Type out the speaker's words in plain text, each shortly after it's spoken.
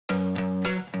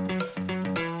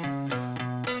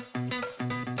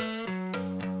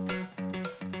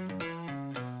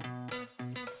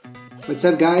What's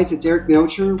up, guys? It's Eric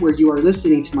Melcher, where you are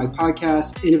listening to my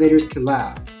podcast, Innovators Can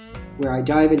Laugh, where I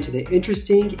dive into the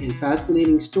interesting and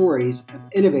fascinating stories of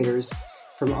innovators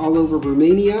from all over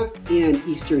Romania and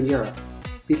Eastern Europe.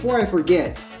 Before I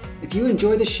forget, if you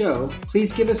enjoy the show,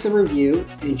 please give us a review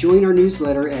and join our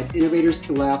newsletter at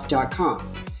innovatorscanlaugh.com,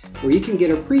 where you can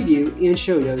get a preview and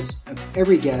show notes of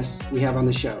every guest we have on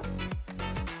the show.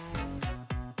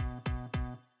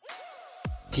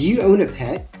 Do you own a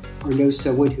pet or know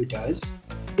someone who does?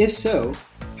 If so,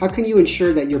 how can you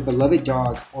ensure that your beloved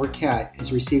dog or cat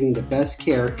is receiving the best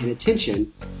care and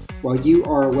attention while you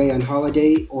are away on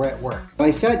holiday or at work? Well,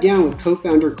 I sat down with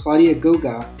co-founder Claudia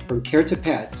Goga from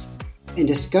Care2Pets and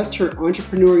discussed her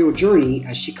entrepreneurial journey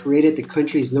as she created the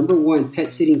country's #1 pet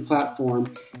sitting platform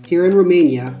here in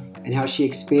Romania and how she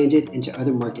expanded into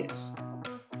other markets.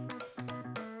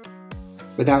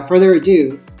 Without further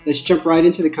ado, let's jump right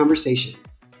into the conversation.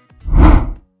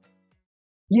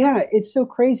 Yeah, it's so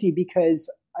crazy because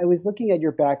I was looking at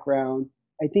your background.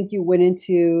 I think you went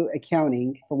into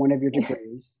accounting for one of your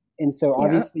degrees. And so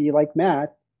obviously you like math,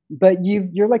 but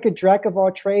you're like a jack of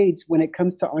all trades when it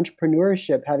comes to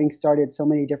entrepreneurship, having started so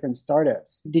many different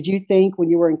startups. Did you think when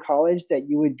you were in college that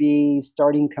you would be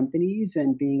starting companies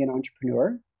and being an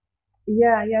entrepreneur?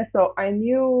 Yeah. So I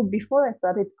knew before I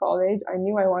started college, I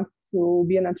knew I wanted to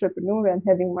be an entrepreneur and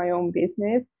having my own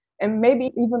business. And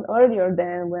maybe even earlier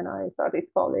than when I started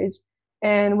college.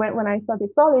 And when I started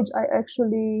college, I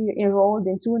actually enrolled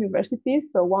in 2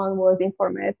 universities. So one was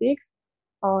informatics,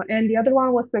 and the other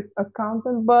one was like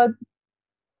accountant. But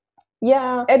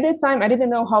yeah, at that time, I didn't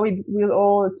know how it will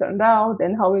all turn out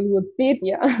and how it would fit.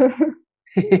 Yeah.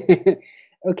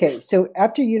 Okay, so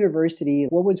after university,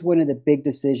 what was one of the big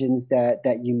decisions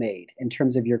that you made in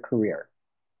terms of your career?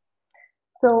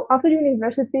 So after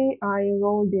university, I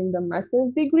enrolled in the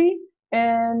master's degree.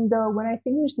 And when I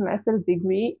finished the master's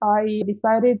degree, I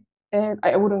decided and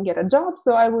I wouldn't get a job,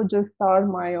 so I would just start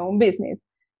my own business.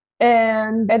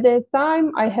 And at that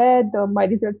time, I had my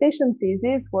dissertation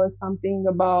thesis was something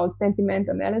about sentiment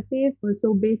analysis.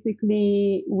 So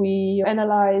basically, we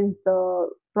analyzed the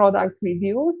product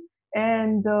reviews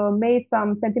and made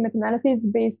some sentiment analysis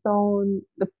based on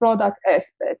the product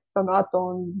aspects. So not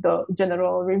on the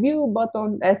general review, but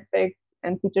on aspects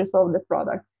and features of the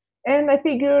product. And I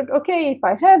figured, okay, if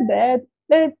I have that,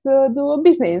 let's do a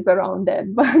business around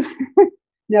that. But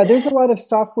Now, there's a lot of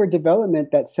software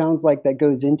development that sounds like that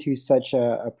goes into such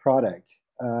a product,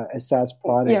 a SaaS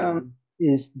product. yeah.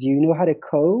 Do you know how to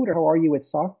code, or how are you with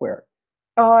software?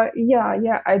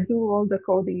 Yeah, I do all the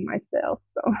coding myself.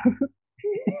 So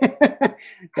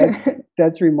That's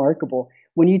that's remarkable.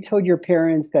 When you told your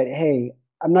parents that, hey,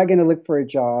 I'm not going to look for a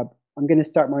job, I'm going to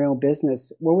start my own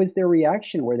business, what was their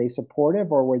reaction? Were they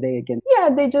supportive or were they against? yeah,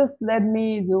 they just let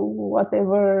me do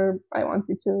whatever I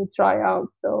wanted to try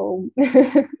out. So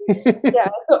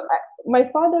my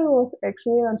father was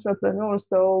actually an entrepreneur.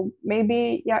 So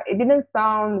maybe, yeah, it didn't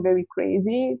sound very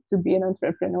crazy to be an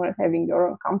entrepreneur having your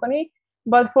own company.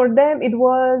 But for them it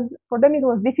was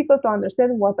difficult to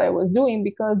understand what I was doing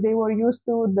because they were used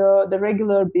to the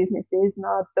regular businesses,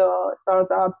 not the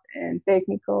startups and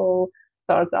technical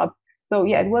startups. So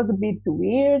yeah, it was a bit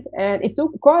weird, and it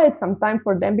took quite some time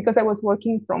for them because I was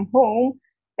working from home.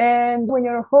 And when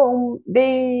you're home,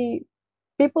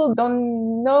 people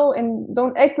don't know and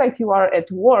don't act like you are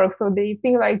at work, so they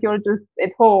think like you're just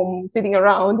at home sitting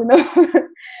around.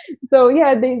 So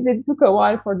yeah, they took a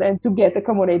while for them to get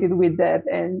accommodated with that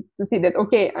and to see that,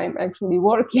 okay, I'm actually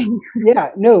working.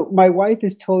 Yeah, no, my wife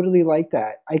is totally like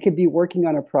that. I could be working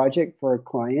on a project for a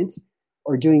client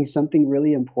or doing something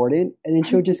really important, and then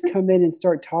she'll just come in and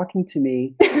start talking to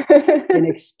me and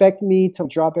expect me to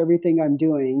drop everything I'm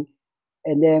doing.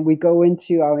 And then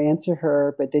I'll answer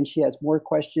her, but then she has more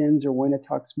questions or want to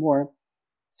talk some more.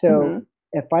 So hmm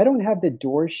if I don't have the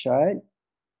door shut,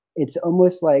 it's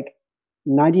almost like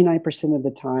 99% of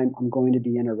the time I'm going to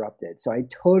be interrupted. So I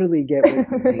totally get what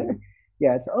you're saying.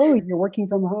 Yeah, it's, oh, you're working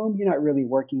from home. You're not really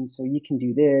working. So you can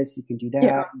do this, you can do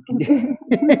Yeah. that, you can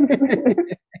do.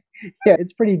 Yeah,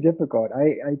 it's pretty difficult.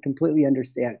 I completely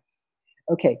understand.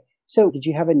 Okay. So did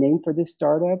you have a name for this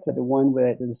startup? The one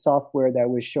with the software that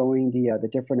was showing the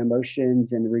different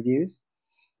emotions and the reviews?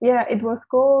 Yeah, it was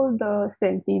called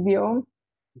Centivio.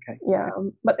 Okay. Yeah,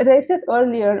 but as I said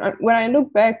earlier, when I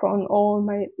look back on all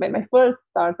my first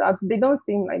startups, they don't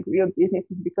seem like real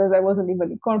businesses because I wasn't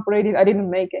even incorporated. I didn't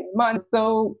make any money.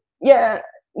 So yeah,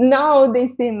 now they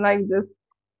seem like just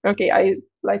okay. I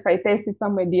tested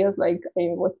some ideas, like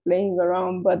I was playing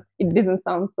around, but it doesn't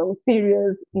sound so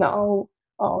serious now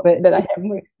But that I have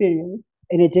more experience.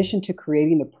 In addition to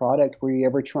creating the product, were you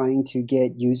ever trying to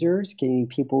get users, getting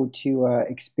people to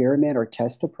experiment or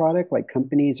test the product, like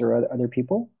companies or other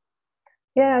people?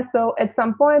 Yeah, so at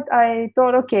some point I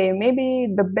thought, okay,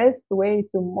 maybe the best way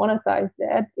to monetize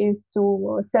that is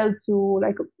to sell to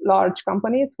like large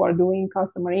companies who are doing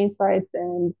customer insights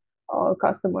and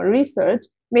customer research.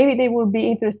 Maybe they would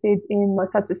be interested in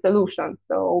such a solution.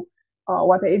 So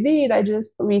what I did, I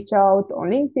just reached out on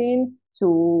LinkedIn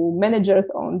to managers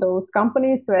on those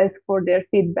companies to ask for their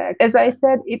feedback. As I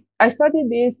said, I started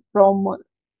this from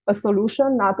a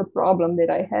solution, not a problem that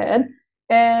I had.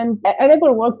 And I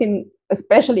never worked in,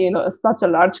 especially such a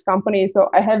large company, so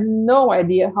I have no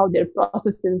idea how their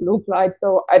processes look like.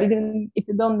 So I didn't, if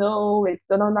you don't know, if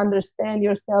you don't understand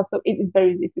yourself, so it is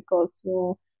very difficult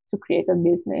to create a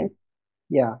business.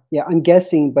 Yeah, yeah, I'm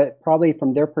guessing, but probably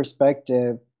from their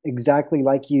perspective, exactly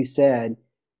like you said,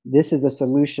 this is a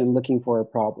solution looking for a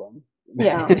problem.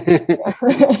 Yeah.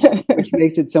 Which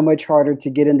makes it so much harder to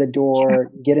get in the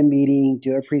door, get a meeting,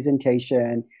 do a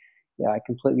presentation. Yeah, I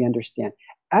completely understand.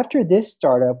 After this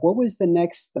startup, what was the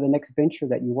next venture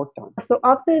that you worked on? So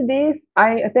after this,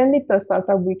 I attended the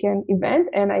startup weekend event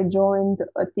and I joined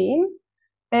a team.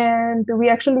 And we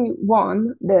actually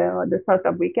won the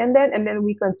startup weekend then, and then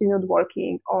we continued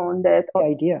working on that. The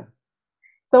idea.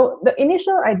 So the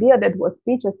initial idea that was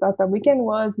pitched at Startup Weekend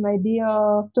was an idea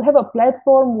to have a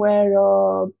platform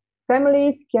where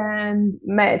families can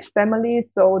match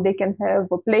families, so they can have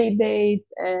play dates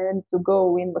and to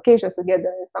go in vacations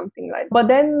together and something like that. But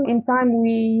then in time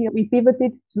we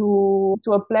pivoted to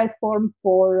a platform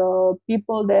for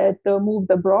people that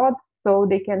moved abroad, so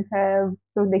they can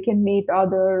meet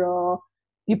other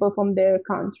people from their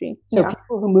country. So Yeah,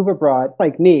 people who move abroad,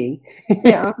 like me,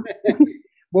 yeah.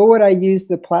 what would I use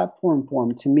the platform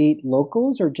for? To meet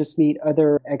locals or just meet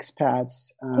other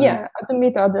expats? Yeah, to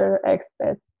meet other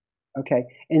expats. Okay.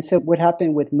 And so what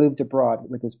happened with Moved Abroad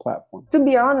with this platform? To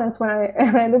be honest, when I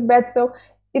when I look back, so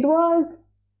it was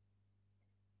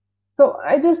so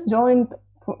I just joined,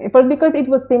 but because it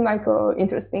would seem like a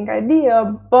interesting idea.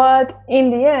 But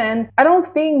in the end, I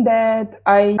don't think that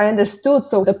I understood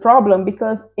so the problem,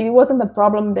 because it wasn't the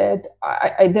problem that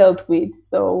I dealt with.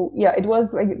 So yeah, it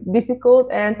was like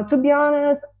difficult. And to be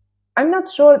honest, I'm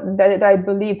not sure that I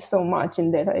believed so much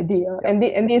in that idea, and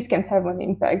this can have an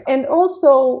impact. And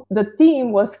also, the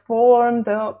team was formed.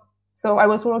 So I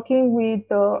was working with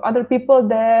other people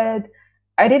that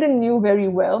I didn't knew very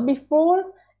well before,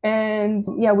 and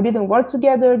yeah, we didn't work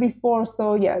together before.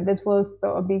 So yeah, that was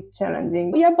a bit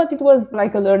challenging. Yeah, but it was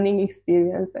like a learning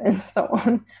experience and so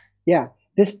on. Yeah.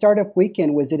 This startup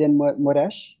weekend, was it in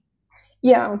Moresh?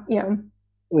 Yeah, yeah.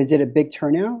 Was it a big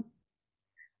turnout?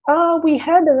 We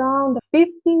had around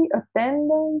 50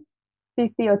 attendants,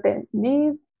 50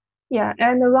 attendees. Yeah,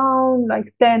 and around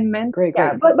like 10 men. Great,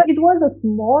 Yeah, great. but it was a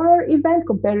smaller event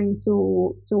comparing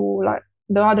to like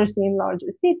the others in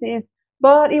larger cities.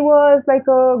 But it was like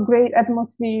a great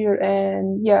atmosphere,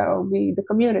 and yeah, we the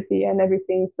community and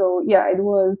everything. So yeah, it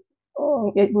was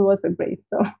a great.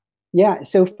 So Yeah.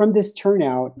 So from this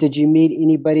turnout, did you meet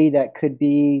anybody that could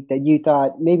be that you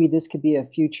thought maybe this could be a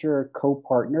future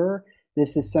co-partner?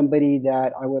 This is somebody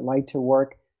that I would like to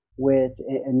work with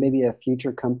in maybe a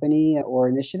future company or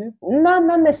initiative?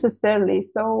 not necessarily.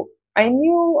 So I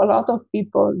knew a lot of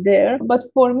people there, but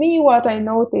for me, what I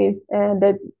noticed and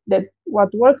that what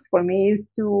works for me is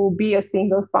to be a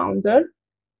single founder,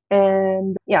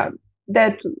 and yeah,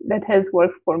 that that has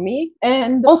worked for me,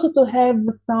 and also to have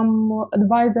some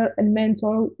advisor and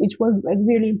mentor, which was like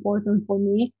really important for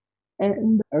me.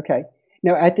 And Okay.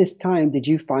 Now, at this time, did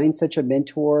you find such a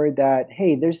mentor that,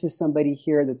 hey, there's just somebody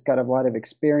here that's got a lot of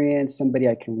experience, somebody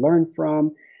I can learn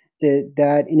from? Did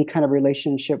that any kind of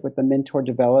relationship with the mentor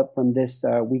develop from this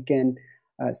weekend,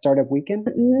 startup weekend?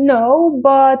 no,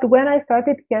 but when I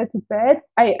started Care to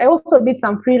Pets, I also did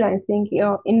some freelancing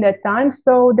in that time.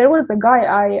 So there was a guy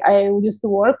I used to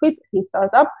work with, his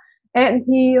startup, and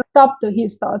he stopped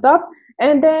his startup.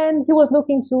 And then he was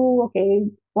looking to, okay,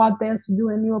 what else to do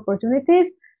and new opportunities.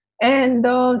 And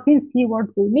since he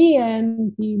worked with me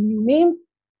and he knew me,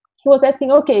 he was asking,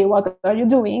 okay, what are you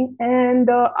doing? And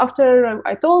after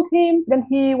I told him, then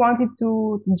he wanted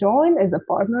to join as a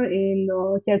partner in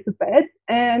Care to Pets.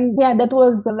 And yeah, that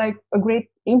was like a great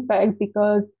impact,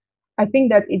 because I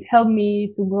think that it helped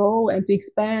me to grow and to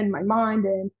expand my mind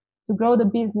and to grow the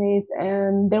business.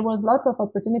 And there was lots of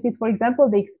opportunities. For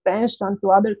example, the expansion to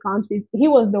other countries. He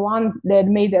was the one that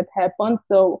made that happen.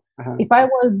 So Uh-huh. if I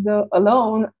was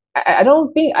alone, I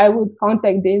don't think I would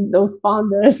contact those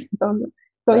founders.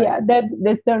 So Right. yeah,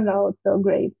 that turned out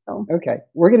great. So Okay.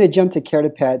 We're going to jump to Care to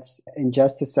Pets in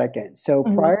just a second. So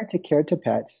mhm. prior to Care to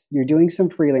Pets, you're doing some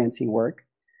freelancing work.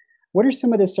 What are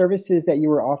some of the services that you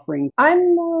were offering?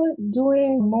 I'm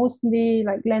doing mostly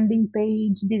like landing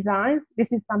page designs.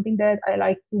 This is something that I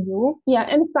like to do. Yeah,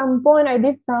 and at some point I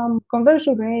did some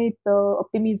conversion rate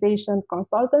optimization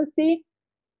consultancy.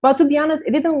 But to be honest,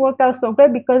 it didn't work out so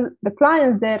great because the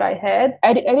clients that I had,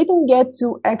 I didn't get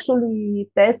to actually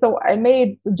test. So I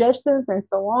made suggestions and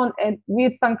so on. And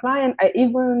with some client, I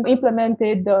even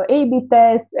implemented the A/B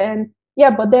test. And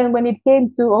yeah, but then when it came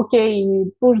to, okay,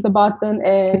 you push the button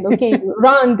and okay, you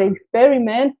run the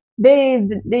experiment,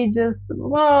 they just,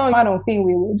 well, I don't think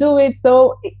we will do it.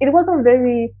 So it wasn't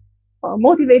very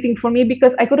motivating for me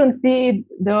because I couldn't see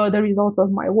the results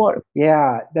of my work.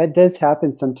 Yeah, that does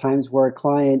happen sometimes where a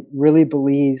client really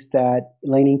believes that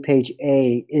landing page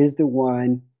A is the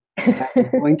one that is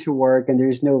going to work and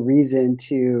there's no reason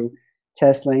to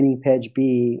test landing page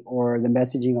B or the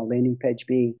messaging on landing page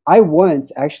B. I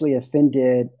once actually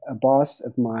offended a boss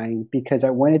of mine because I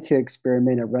wanted to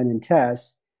experiment and run and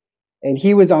test. And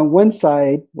he was on one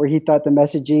side where he thought the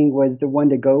messaging was the one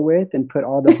to go with and put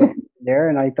all the buttons there.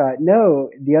 And I thought, no,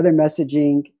 the other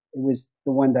messaging was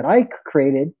the one that I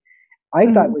created. I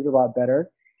thought Mhm. was a lot better.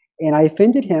 And I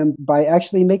offended him by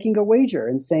actually making a wager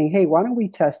and saying, hey, why don't we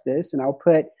test this? And I'll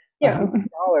put Yeah.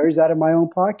 $100 out of my own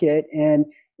pocket. And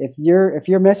if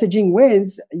your messaging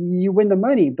wins, you win the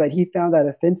money. But he found that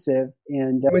offensive,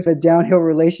 and it was a downhill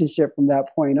relationship from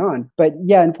that point on. But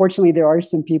yeah, unfortunately, there are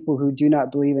some people who do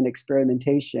not believe in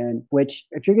experimentation. Which,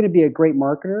 if you're going to be a great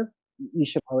marketer, you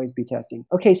should always be testing.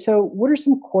 Okay, so what are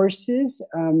some courses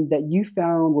that you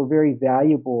found were very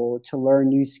valuable to learn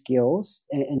new skills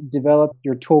and develop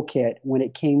your toolkit when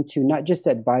it came to not just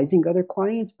advising other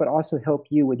clients, but also help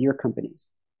you with your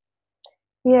companies?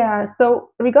 Yeah, so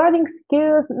regarding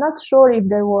skills, not sure if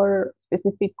there were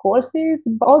specific courses,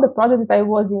 but all the projects that I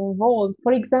was involved.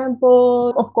 For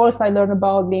example, of course, I learned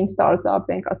about lean startup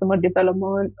and customer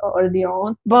development early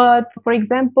on. But for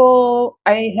example,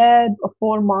 I had a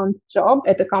 4 month job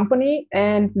at a company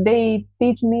and they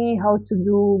teach me how to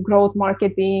do growth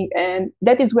marketing. And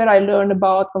that is where I learned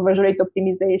about conversion rate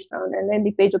optimization and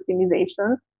landing page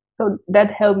optimization. So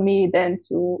that helped me then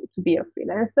to be a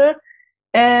freelancer.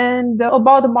 And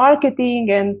about the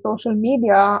marketing and social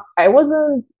media, I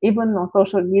wasn't even on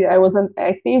social media. I wasn't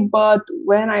active, but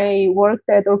when I worked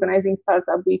at organizing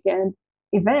startup weekend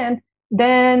event,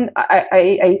 then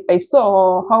I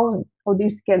saw how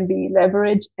this can be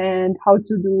leveraged and how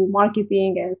to do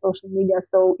marketing and social media.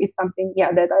 So it's something,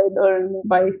 yeah, that I learned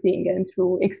by seeing and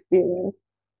through experience.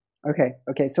 Okay,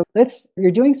 okay. So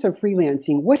you're doing some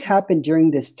freelancing. What happened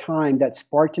during this time that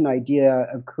sparked an idea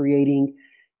of creating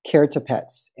Care to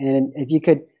Pets? And if you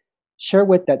could share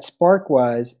what that spark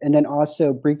was, and then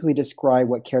also briefly describe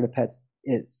what Care to Pets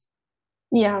is.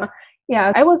 Yeah,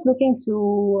 yeah. I was looking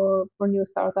to for new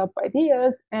startup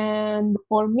ideas, and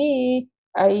for me,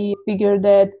 I figured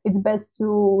that it's best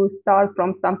to start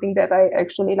from something that I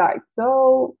actually like.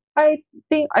 So I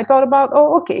thought about,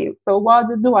 oh, okay, so what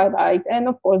do I like? And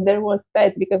of course, there was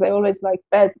pets because I always like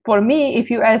pets. For me, if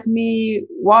you ask me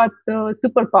what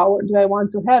superpower do I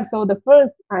want to have, so the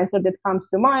first answer that comes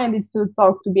to mind is to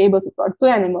be able to talk to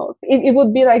animals. It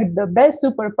would be like the best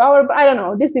superpower, but I don't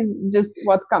know. This is just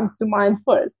what comes to mind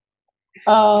first.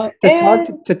 And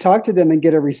To talk to them and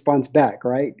get a response back,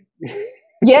 right?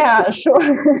 yeah, sure.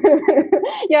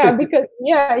 Yeah, because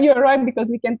yeah, you're right because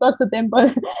we can talk to them,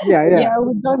 but Yeah, yeah. yeah,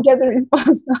 we don't get the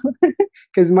response now.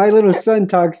 Because my little son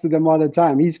talks to them all the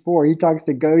time. He's 4. He talks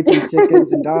to goats and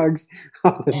chickens and dogs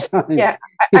all the time. Yeah,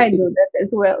 I do that as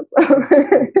well. So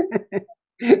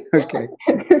Okay.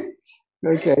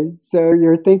 Okay. So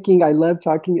you're thinking, I love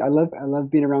talking. I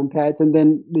love being around pets. And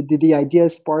then did the idea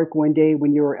spark one day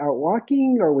when you were out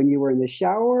walking or when you were in the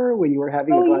shower, when you were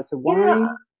having a so glass of yeah, wine?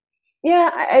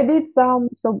 yeah, I did some.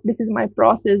 So this is my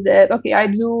process that okay, I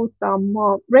do some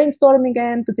brainstorming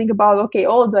and to think about okay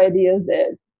all the ideas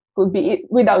that could be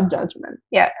without judgment.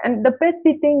 Yeah, and the pet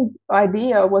sitting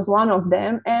idea was one of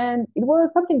them, and it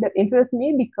was something that interested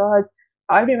me because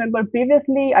I remember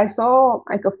previously I saw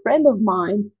like a friend of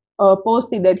mine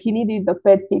posted that he needed a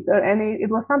pet sitter, and it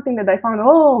was something that I found,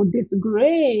 oh, that's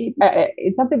great.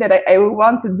 It's something that I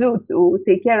want to do to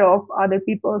take care of other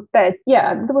people's pets.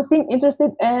 Yeah, that was seem interested.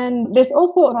 And there's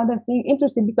also another thing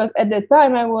interesting because at that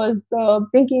time I was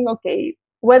thinking, okay,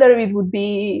 whether it would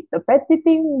be the pet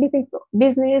sitting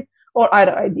business or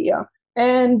other idea.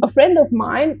 And a friend of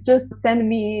mine just sent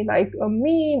me like a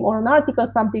meme or an article,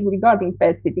 something regarding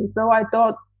pet sitting. So I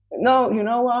thought, no, you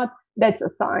know what? That's a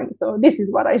sign. So this is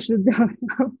what I should do.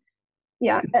 So,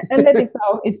 Yeah, and that is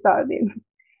how it started.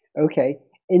 Okay.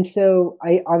 And so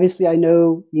I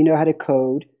know you know how to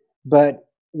code, but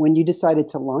when you decided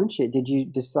to launch it, did you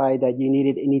decide that you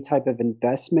needed any type of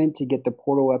investment to get the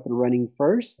portal up and running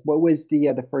first? What was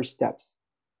the first steps?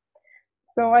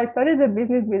 So I started the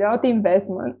business without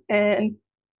investment, and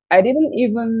I didn't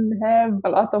even have a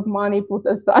lot of money put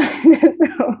aside.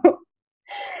 So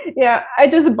yeah, I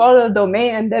just bought a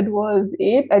domain and that was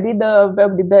it. I did the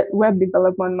web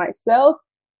development myself,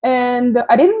 and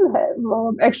I didn't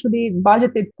have actually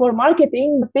budgeted for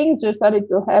marketing. Things just started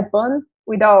to happen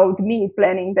without me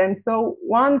planning them. So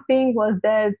one thing was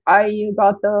that I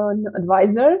got an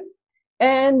advisor,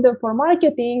 and for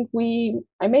marketing,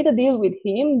 I made a deal with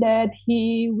him that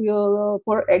he will,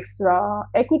 for extra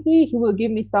equity, he will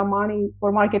give me some money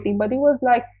for marketing. But it was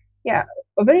like, yeah,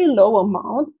 a very low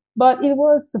amount, but it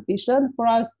was sufficient for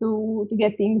us to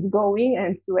get things going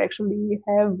and to actually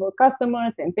have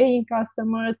customers and paying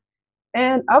customers.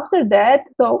 And after that,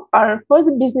 so our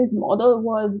first business model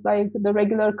was like the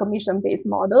regular commission based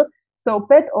model. So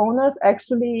pet owners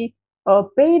actually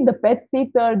pay the pet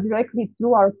sitter directly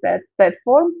through our pet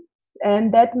platform.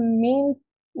 And that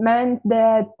meant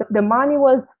that the money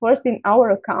was first in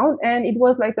our account, and it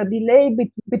was like a delay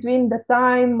between the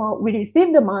time we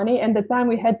received the money and the time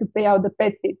we had to pay out the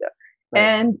pet sitter. Right.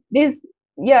 And this,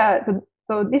 yeah,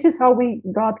 so this is how we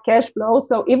got cash flow.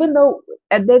 So even though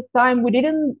at that time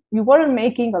we weren't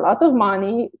making a lot of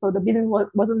money, so the business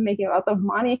wasn't making a lot of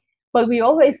money, but we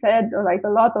always had like a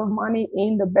lot of money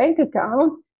in the bank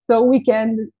account so we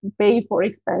can pay for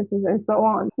expenses and so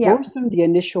on. Yeah. What were some of the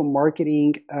initial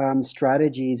marketing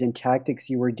strategies and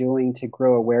tactics you were doing to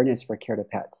grow awareness for Care to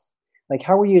Pets? Like,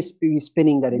 how were you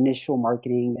spending that initial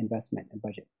marketing investment and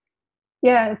budget?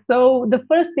 Yeah, so the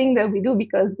first thing that we do,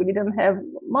 because we didn't have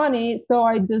money, so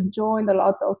I just joined a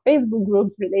lot of Facebook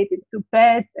groups related to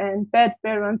pets and pet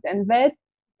parents and vets,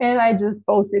 and I just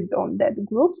posted on that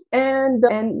groups. And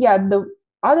yeah, the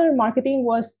other marketing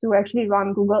was to actually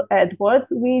run Google AdWords,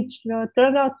 which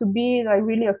turned out to be like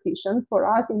really efficient for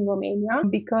us in Romania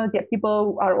because yeah,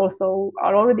 people are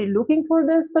already looking for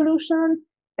the solution.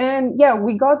 And yeah,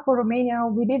 we got for Romania,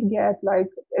 we did get like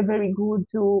a very good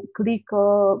to click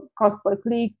cost per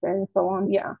clicks and so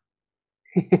on. Yeah.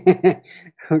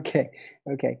 Okay.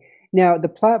 Okay. Now, the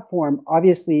platform,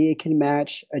 obviously, it can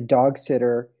match a dog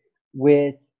sitter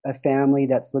with a family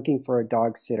that's looking for a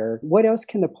dog sitter. What else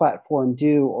can the platform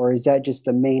do, or is that just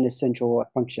the main essential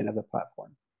function of the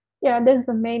platform? Yeah, that's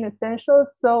the main essential.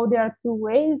 So there are two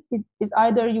ways. It's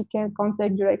either you can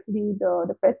contact directly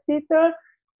the pet sitter,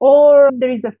 or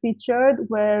there is a feature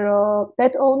where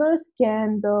pet owners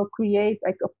can create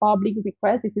like a public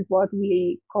request. This is what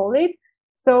we call it.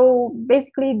 So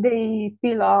basically, they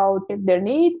fill out their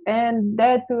need, and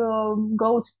that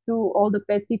goes to all the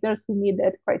pet sitters who meet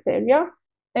that criteria.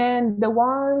 And the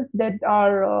ones that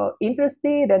are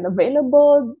interested and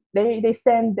available, they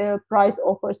send the price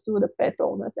offers to the pet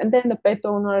owners, and then the pet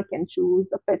owner can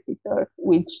choose a pet sitter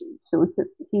which suits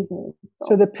his needs.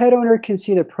 So the pet owner can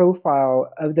see the profile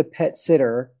of the pet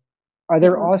sitter. Are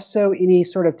there Mhm. also any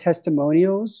sort of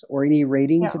testimonials or any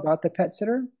ratings Yeah. about the pet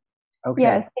sitter? Okay.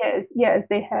 Yes.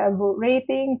 They have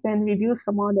ratings and reviews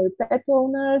from other pet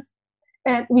owners.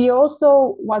 And we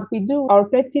also, what we do, our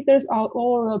pet sitters are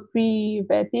all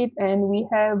pre-vetted, and we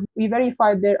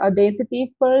verify their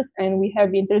identity first, and we have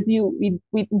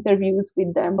with interviews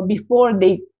with them before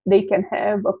they can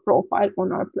have a profile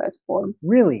on our platform.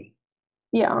 Really?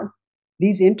 Yeah.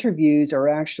 These interviews are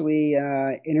actually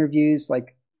interviews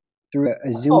like through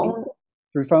a Zoom Phone.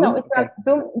 through No, phone? it's Okay. not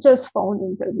Zoom, just phone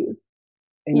interviews.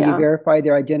 And you Yeah. verify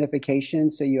their identification,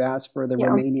 so you ask for the Yeah.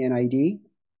 Romanian ID?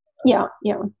 Yeah.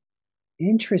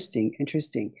 Interesting,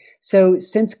 interesting. So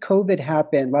since COVID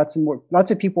happened, lots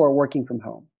of people are working from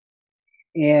home.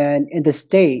 And in the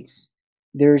States,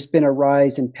 there's been a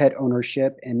rise in pet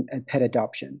ownership and pet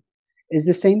adoption. Is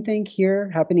the same thing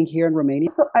happening here in Romania?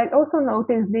 So I also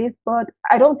noticed this, but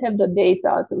I don't have the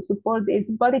data to support this.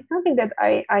 But it's something that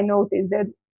I noticed that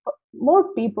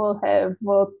more people have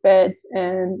pets,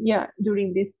 and yeah,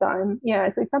 during this time, yeah.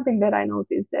 So it's something that I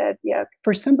noticed that yeah.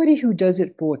 For somebody who does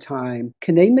it full time,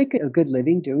 can they make a good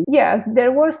living doing? Yes,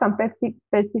 there were some pet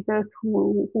sitters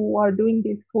who are doing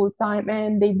this full time,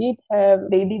 and they did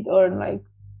earn like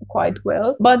quite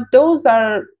well. But those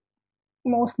are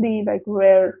mostly like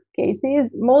rare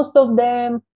cases. Most of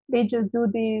them they just do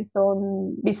this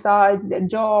on besides their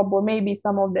job, or maybe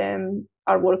some of them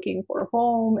are working for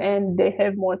home and they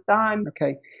have more time.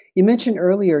 Okay. You mentioned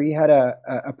earlier you had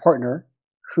a partner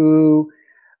who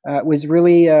was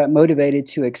really motivated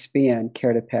to expand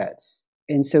Care to Pets.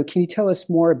 And so, can you tell us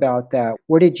more about that?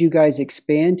 Where did you guys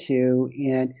expand to,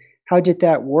 and how did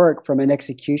that work from an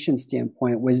execution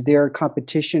standpoint? Was there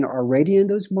competition already in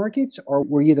those markets, or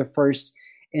were you the first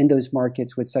in those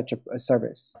markets with such a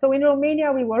service? So in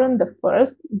Romania, we weren't the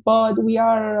first, but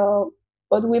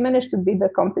but we managed to beat the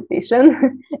competition.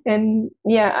 And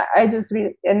yeah, I just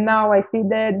really, and now I see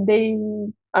that they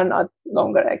are not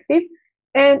longer active.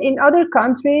 And in other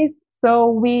countries,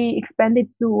 so we expanded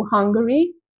to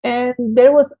Hungary, and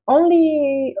there was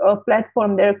only a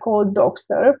platform there called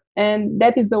DocSurf, and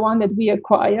that is the one that we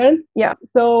acquired. Yeah,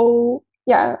 so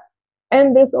yeah,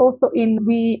 and there's also in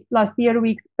we last year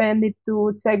we expanded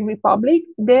to Czech Republic.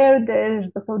 There's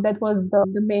so that was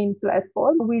the main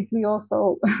platform which we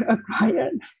also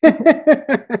acquired.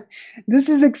 This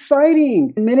is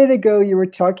exciting. A minute ago, you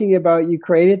were talking about you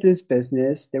created this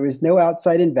business. There was no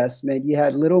outside investment. You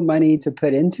had little money to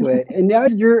put into it. And now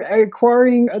you're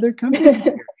acquiring other companies.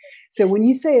 So when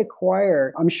you say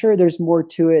acquire, I'm sure there's more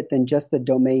to it than just the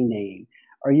domain name.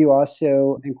 Are you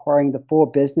also acquiring the full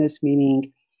business,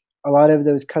 meaning a lot of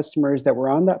those customers that were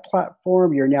on that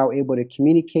platform, you're now able to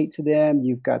communicate to them,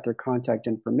 you've got their contact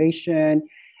information.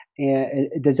 And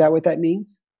does that what that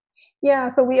means? Yeah,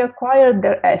 so we acquired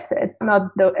their assets, not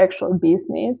the actual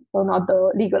business, so not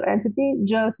the legal entity,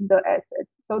 just the assets.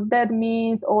 So that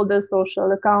means all the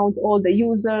social accounts, all the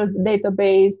users, the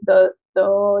database,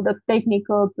 the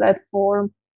technical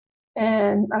platform,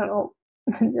 and I don't know,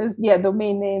 just, yeah,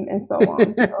 domain name and so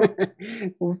on.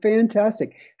 So Well,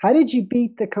 fantastic. How did you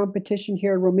beat the competition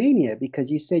here in Romania? Because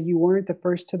you said you weren't the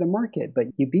first to the market, but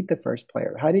you beat the first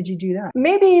player. How did you do that?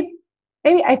 maybe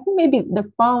I think maybe the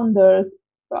founders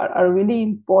are really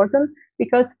important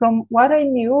because from what I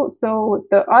knew, so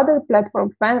the other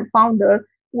platform founder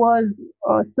was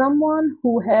someone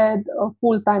who had a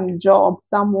full-time job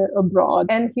somewhere abroad,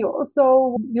 and he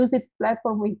also used this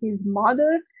platform with his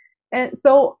mother, and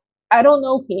so I don't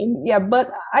know him, yeah,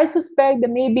 but I suspect that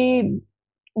maybe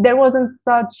there wasn't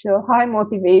such a high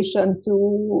motivation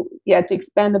to yeah to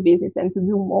expand the business and to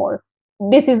do more.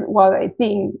 This is what I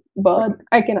think, but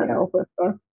I cannot Yeah. know for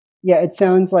sure. Yeah, it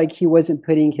sounds like he wasn't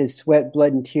putting his sweat,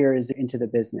 blood, and tears into the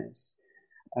business,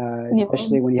 Yeah.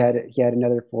 especially when he had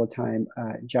another full-time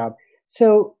job.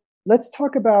 So let's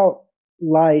talk about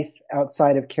life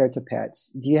outside of Care to Pets.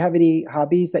 Do you have any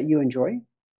hobbies that you enjoy?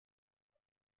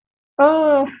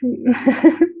 Uh,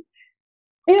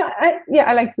 yeah,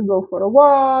 I like to go for a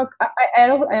walk.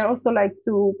 I also like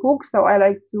to cook, so I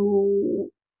like to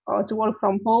work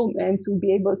from home and to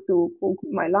be able to cook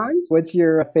my lunch. What's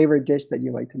your favorite dish that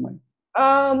you like to make?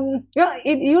 Yeah,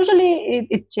 it usually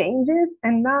it changes,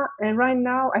 and right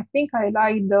now I think I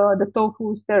like the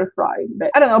tofu stir fry,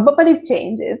 but I don't know, but it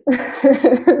changes.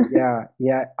 Yeah,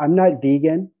 yeah. I'm not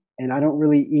vegan and I don't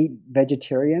really eat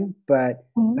vegetarian, but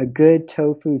a Mhm. good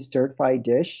tofu stir fry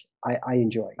dish, I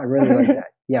enjoy. I really like that.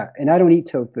 Yeah, and I don't eat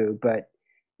tofu, but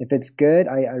if it's good,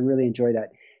 I really enjoy that.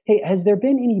 Hey, has there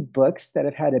been any books that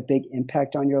have had a big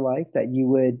impact on your life that you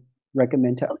would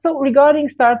recommend to? So regarding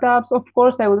startups, of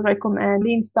course, I would recommend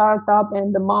Lean Startup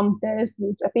and the Mom Test,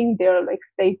 which I think they're like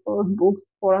staples books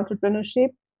for entrepreneurship.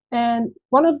 And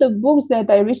one of the books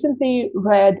that I recently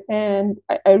read and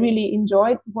I really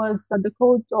enjoyed was the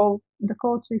Code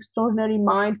to Extraordinary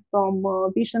Mind from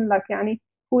Vishen Lakiani,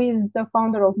 who is the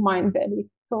founder of Mindvalley.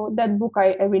 So that book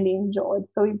I really enjoyed.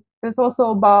 So it's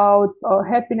also about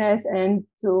happiness and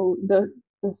to the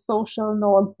social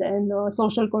norms and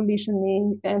social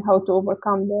conditioning and how to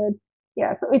overcome that.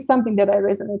 Yeah, so it's something that I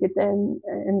resonated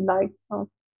and liked. So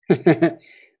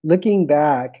Looking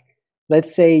back,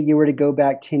 let's say you were to go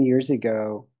back 10 years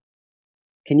ago,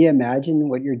 can you imagine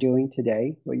what you're doing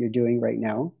today, what you're doing right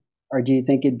now? Or do you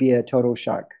think it'd be a total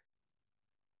shock?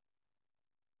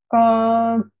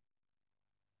 uh,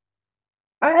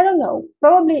 I don't know.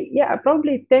 Probably, yeah,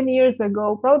 probably 10 years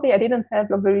ago, probably I didn't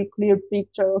have a very clear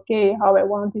picture, okay, how I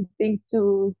wanted things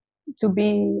to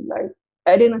be like.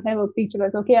 I didn't have a picture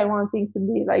as, okay, I want things to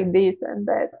be like this and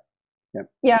that. Yep.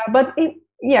 Yeah, but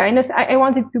yeah, I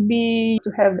wanted to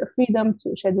have the freedom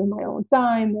to schedule my own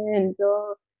time and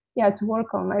yeah, to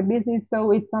work on my business. So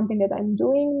it's something that I'm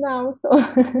doing now. So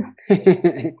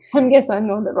I guess I'm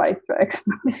on the right track.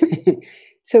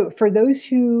 So, for those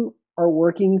who are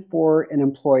working for an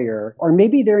employer, or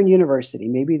maybe they're in university,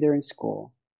 maybe they're in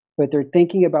school, but they're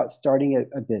thinking about starting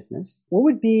a business, what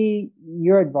would be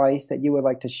your advice that you would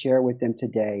like to share with them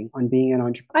today on being an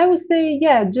entrepreneur? I would say,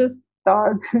 yeah, just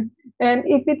start. And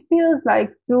if it feels like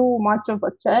too much of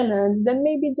a challenge, then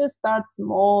maybe just start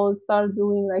small, start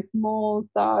doing like small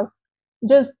tasks.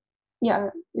 Just, yeah,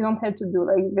 you don't have to do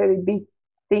like very big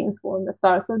things from the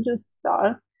start. So just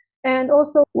start. And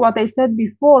also what I said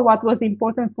before, what was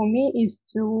important for me is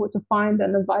to find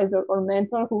an advisor or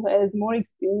mentor who has more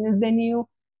experience than you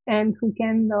and who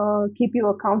can keep you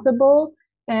accountable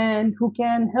and who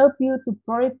can help you to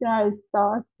prioritize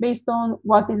tasks based on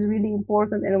what is really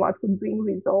important and what could bring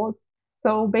results.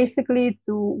 So basically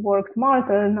to work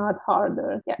smarter, not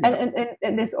harder. Yeah.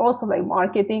 And there's also like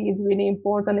marketing is really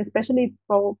important, especially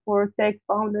for tech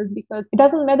founders, because it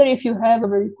doesn't matter if you have a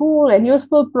very cool and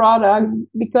useful product,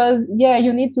 because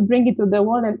you need to bring it to the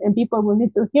world and people will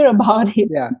need to hear about it.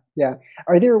 Yeah.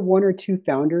 Are there one or two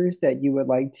founders that you would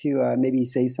like to maybe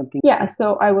say something? Yeah,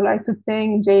 so I would like to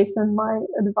thank Jason, my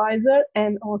advisor,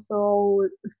 and also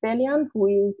Stelian, who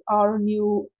is our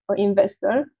new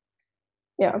investor.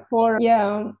 So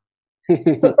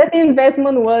that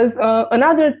investment was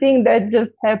another thing that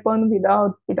just happened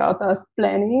without us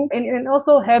planning, and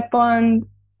also happened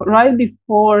right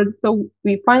before. So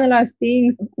we finalized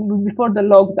things before the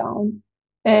lockdown,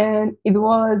 and it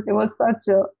was such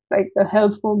a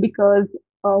helpful, because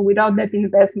without that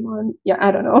investment,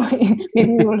 I don't know,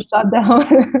 maybe we will shut down.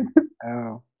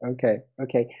 Oh, okay.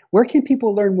 Where can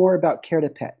people learn more about Care to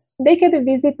Pets? They can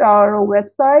visit our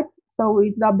website. So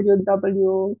it's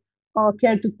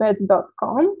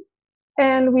www.caretopets.com.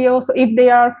 And we also, if they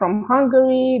are from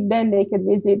Hungary, then they can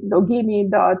visit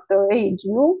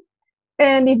dogini.hu.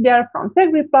 And if they are from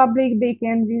Czech Republic, they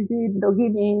can visit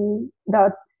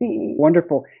dogini.ce.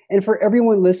 Wonderful. And for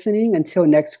everyone listening, until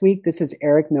next week, this is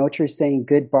Eric Melcher saying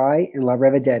goodbye and la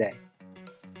revedere.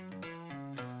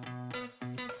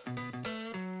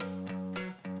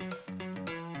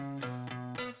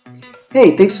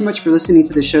 Hey, thanks so much for listening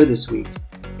to the show this week.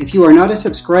 If you are not a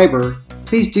subscriber,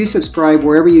 please do subscribe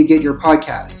wherever you get your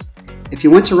podcasts. If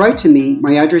you want to write to me,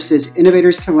 my address is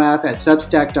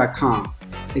innovatorscanlaugh@substack.com.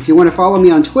 If you want to follow me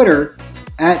on Twitter,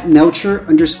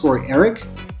 @Melcher_Eric,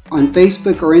 on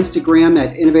Facebook or Instagram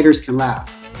 @InnovatorsCanLaugh.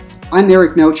 I'm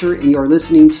Eric Melcher, and you are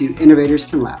listening to Innovators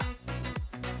Can Laugh.